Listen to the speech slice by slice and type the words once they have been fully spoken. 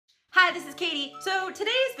Hi, this is Katie. So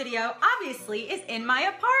today's video obviously is in my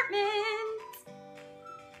apartment.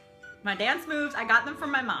 My dance moves, I got them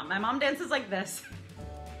from my mom. My mom dances like this.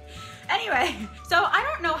 Anyway, so I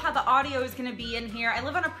don't know how the audio is gonna be in here. I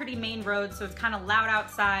live on a pretty main road, so it's kind of loud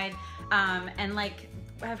outside. And like,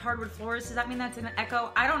 I have hardwood floors. Does that mean that's an echo?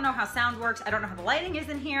 I don't know how sound works. I don't know how the lighting is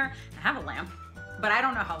in here. I have a lamp, but I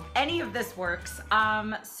don't know how any of this works.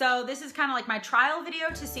 So this is kind of like my trial video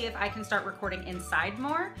to see if I can start recording inside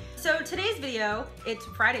more. So today's video, it's a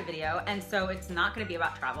Friday video, and so it's not gonna be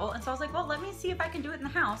about travel. And so I was like, well, let me see if I can do it in the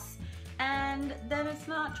house. And then it's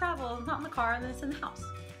not travel, it's not in the car, and then it's in the house.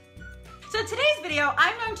 So today's video,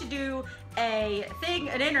 I'm going to do an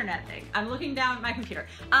internet thing. I'm looking down at my computer.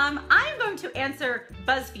 I'm going to answer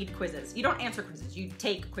BuzzFeed quizzes. You don't answer quizzes, you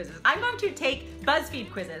take quizzes. I'm going to take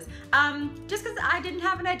BuzzFeed quizzes, just because I didn't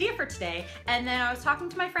have an idea for today. And then I was talking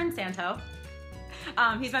to my friend Santo.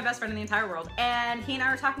 He's my best friend in the entire world. And he and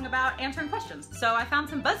I were talking about answering questions. So I found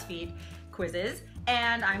some BuzzFeed quizzes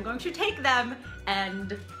and I'm going to take them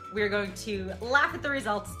and we're going to laugh at the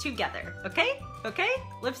results together, okay? Okay?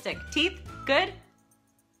 Lipstick, teeth, good?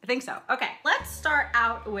 I think so. Okay, let's start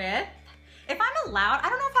out with, if I'm allowed, I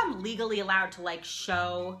don't know if I'm legally allowed to like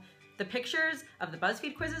show the pictures of the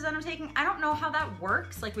BuzzFeed quizzes that I'm taking. I don't know how that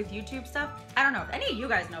works, like with YouTube stuff. I don't know if any of you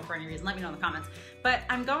guys know for any reason, let me know in the comments. But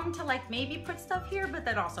I'm going to like maybe put stuff here, but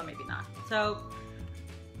then also maybe not. So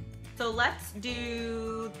let's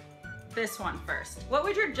do this one first. What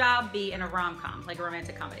would your job be in a rom-com, like a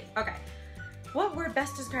romantic comedy? Okay. What word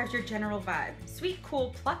best describes your general vibe? Sweet,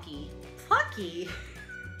 cool, plucky. Plucky?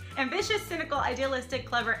 Ambitious, cynical, idealistic,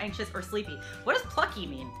 clever, anxious, or sleepy. What does plucky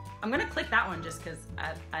mean? I'm gonna click that one just because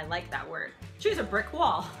I like that word. Choose a brick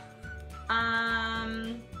wall.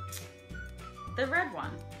 The red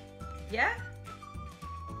one. Yeah?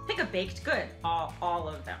 Pick a baked good. All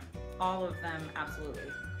of them. All of them,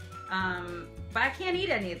 absolutely. But I can't eat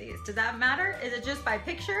any of these. Does that matter? Is it just by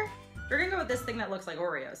picture? We're gonna go with this thing that looks like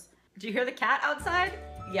Oreos. Do you hear the cat outside?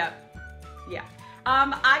 Yep. Yeah.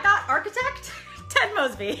 I got architect, Ted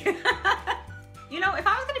Mosby. You know, if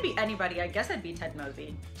I was gonna be anybody, I guess I'd be Ted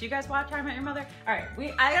Mosby. Do you guys watch How I Met Your Mother? All right,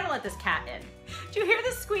 I gotta let this cat in. Do you hear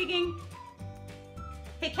this squeaking?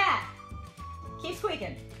 Hey cat, keep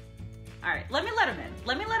squeaking. All right, let me let him in.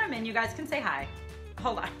 Let me let him in, you guys can say hi.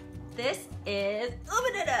 Hold on. This is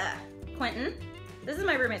Quentin. This is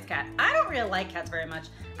my roommate's cat. I don't really like cats very much.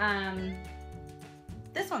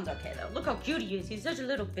 This one's okay though. Look how cute he is. He's such a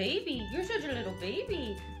little baby. You're such a little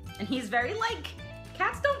baby. And he's very like,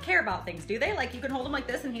 cats don't care about things, do they? Like you can hold him like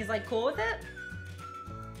this and he's like cool with it.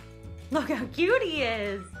 Look how cute he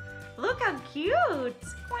is. Look how cute.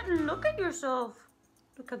 Quentin, look at yourself.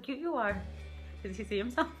 Look how cute you are. Does he see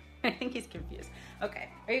himself? I think he's confused. Okay,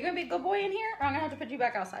 are you gonna be a good boy in here or I'm gonna have to put you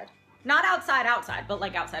back outside? Not outside, but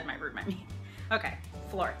like outside my room, I mean. Okay,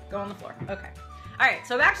 floor, go on the floor, okay. All right,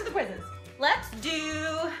 so back to the quizzes. Let's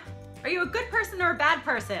do, are you a good person or a bad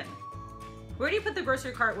person? Where do you put the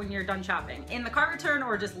grocery cart when you're done shopping? In the cart return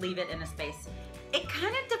or just leave it in a space? It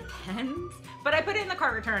kind of depends, but I put it in the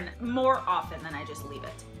cart return more often than I just leave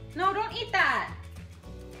it. No, don't eat that.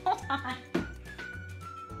 Hold on.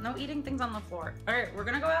 No eating things on the floor. All right, we're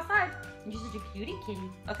gonna go outside. You're such a cutie kitty.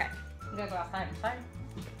 Okay, we gotta go outside, I'm sorry.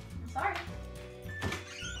 I'm sorry.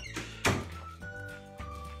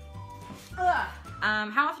 Ugh.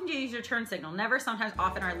 How often do you use your turn signal? Never, sometimes,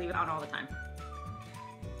 often, or I leave it on all the time.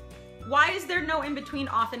 Why is there no in between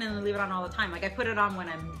often and leave it on all the time? Like I put it on when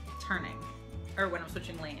I'm turning or when I'm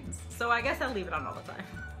switching lanes. So I guess I leave it on all the time.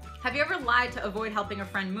 Have you ever lied to avoid helping a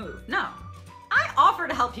friend move? No. I offer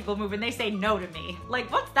to help people move and they say no to me.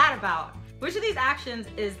 Like what's that about? Which of these actions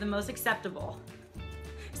is the most acceptable?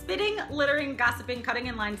 Spitting, littering, gossiping, cutting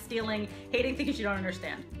in line, stealing, hating things you don't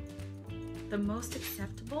understand. The most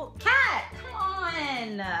acceptable? Cat, come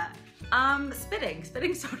on. Spitting's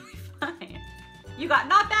totally fine. You got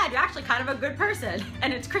not bad, you're actually kind of a good person.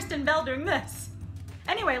 And it's Kristen Bell doing this.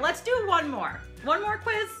 Anyway, let's do one more. One more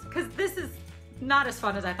quiz, because this is not as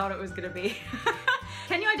fun as I thought it was gonna be.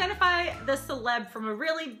 Can you identify the celeb from a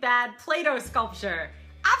really bad Play-Doh sculpture?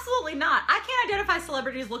 Absolutely not. I can't identify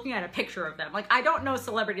celebrities looking at a picture of them. Like I don't know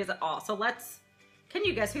celebrities at all. So can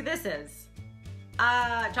you guess who this is?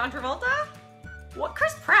 John Travolta? What,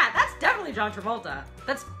 Chris Pratt? That's definitely John Travolta.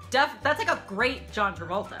 That's like a great John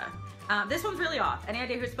Travolta. This one's really off. Any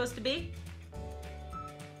idea who it's supposed to be?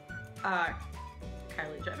 Kylie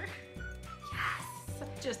Jenner. Yes,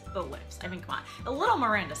 just the lips. I mean, come on. A little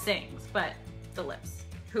Miranda sings, but the lips.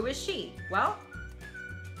 Who is she? Well,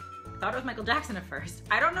 I thought it was Michael Jackson at first.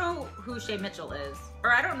 I don't know who Shay Mitchell is,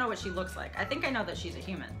 or I don't know what she looks like. I think I know that she's a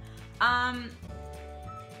human.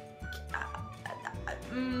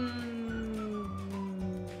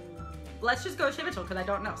 let's just go Shea Mitchell because I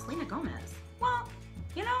don't know. Selena Gomez. Well,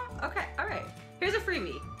 you know, okay, all right. Here's a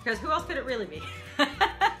freebie because who else could it really be?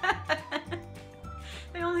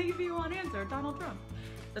 They only give you one answer, Donald Trump.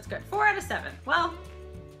 That's good. 4 out of 7. Well,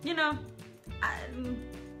 you know, I'm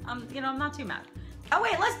not too mad. Oh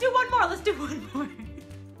wait, let's do one more. Let's do one more.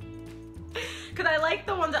 Because I like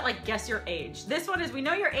the ones that like guess your age. This one is we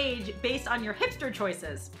know your age based on your hipster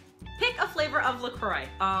choices. Pick a flavor of LaCroix.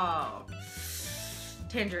 Oh,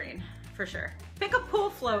 tangerine, for sure. Pick a pool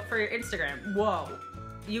float for your Instagram. Whoa.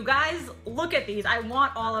 You guys, look at these. I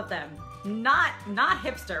want all of them. Not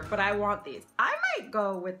hipster, but I want these. I might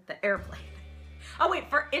go with the airplane. Oh wait,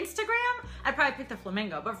 for Instagram, I'd probably pick the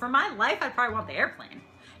flamingo, but for my life, I'd probably want the airplane.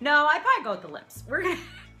 No, I'd probably go with the lips. We're gonna,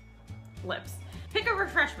 lips. Pick a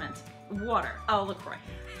refreshment. Water. Oh, LaCroix.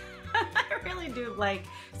 I really do like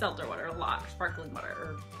seltzer water a lot, sparkling water,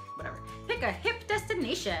 or whatever. Pick a hip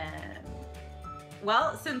destination.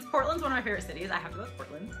 Well, since Portland's one of my favorite cities, I have to go with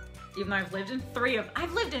Portland. Even though I've lived in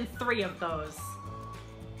 3 of those.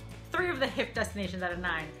 3 of the hip destinations out of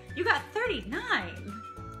 9. You got 39.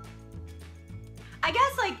 I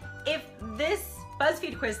guess like if this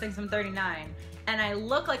BuzzFeed quiz thinks I'm 39 and I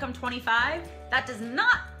look like I'm 25, that does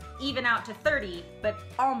not even out to 30, but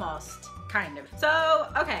almost, kind of. So,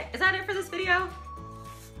 okay, is that it for this video?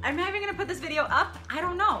 I'm not even gonna put this video up. I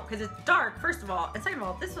don't know, because it's dark, first of all, and second of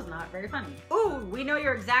all, this was not very funny. Ooh, we know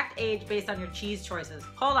your exact age based on your cheese choices.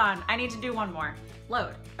 Hold on, I need to do one more.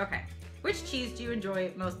 Load, okay. Which cheese do you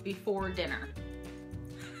enjoy most before dinner?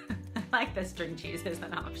 I like the string cheese as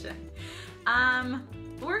an option.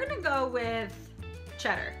 We're gonna go with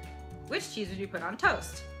cheddar. Which cheese would you put on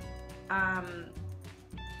toast?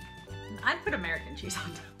 I'd put American cheese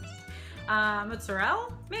on toast.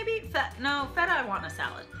 Mozzarella, maybe? No, feta I want in a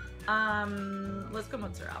salad. Let's go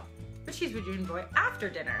mozzarella. Which cheese would you enjoy after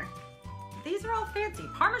dinner? These are all fancy.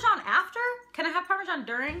 Parmesan after? Can I have Parmesan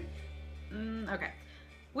during? Okay.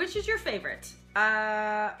 Which is your favorite?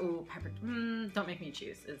 Ooh, pepper. Don't make me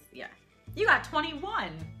choose. Yeah. You got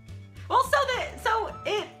 21. Well,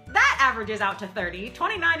 that averages out to 30.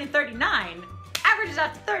 29 and 39 averages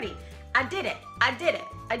out to 30. I did it. I did it.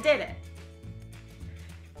 I did it.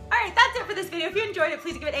 All right, that's it for this video. If you enjoyed it,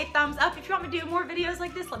 please give it a thumbs up. If you want me to do more videos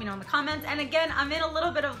like this, let me know in the comments. And again, I'm in a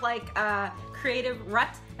little bit of like creative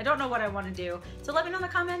rut. I don't know what I want to do. So let me know in the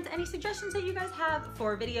comments any suggestions that you guys have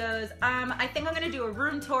for videos. I think I'm gonna do a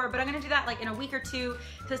room tour, but I'm gonna do that like in a week or 2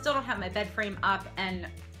 because I still don't have my bed frame up, and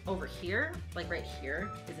over here, like right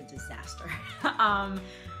here, is a disaster.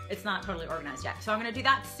 It's not totally organized yet. So I'm gonna do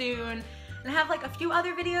that soon. And I have like a few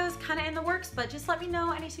other videos kind of in the works, but just let me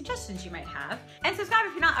know any suggestions you might have. And subscribe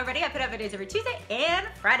if you're not already. I put out videos every Tuesday and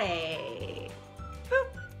Friday.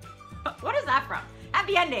 Boop. What is that from?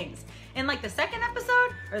 Happy Endings. In like the 2nd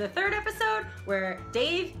episode or the 3rd episode where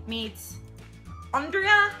Dave meets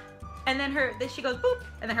Andrea and then she goes boop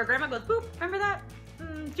and then her grandma goes boop. Remember that?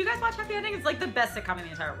 Do you guys watch Happy Endings? It's like the best sitcom in the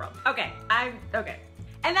entire world. Okay, okay.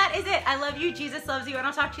 And that is it. I love you. Jesus loves you. And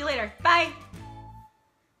I'll talk to you later. Bye.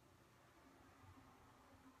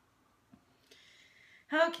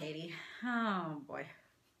 Oh, Katie. Oh, boy.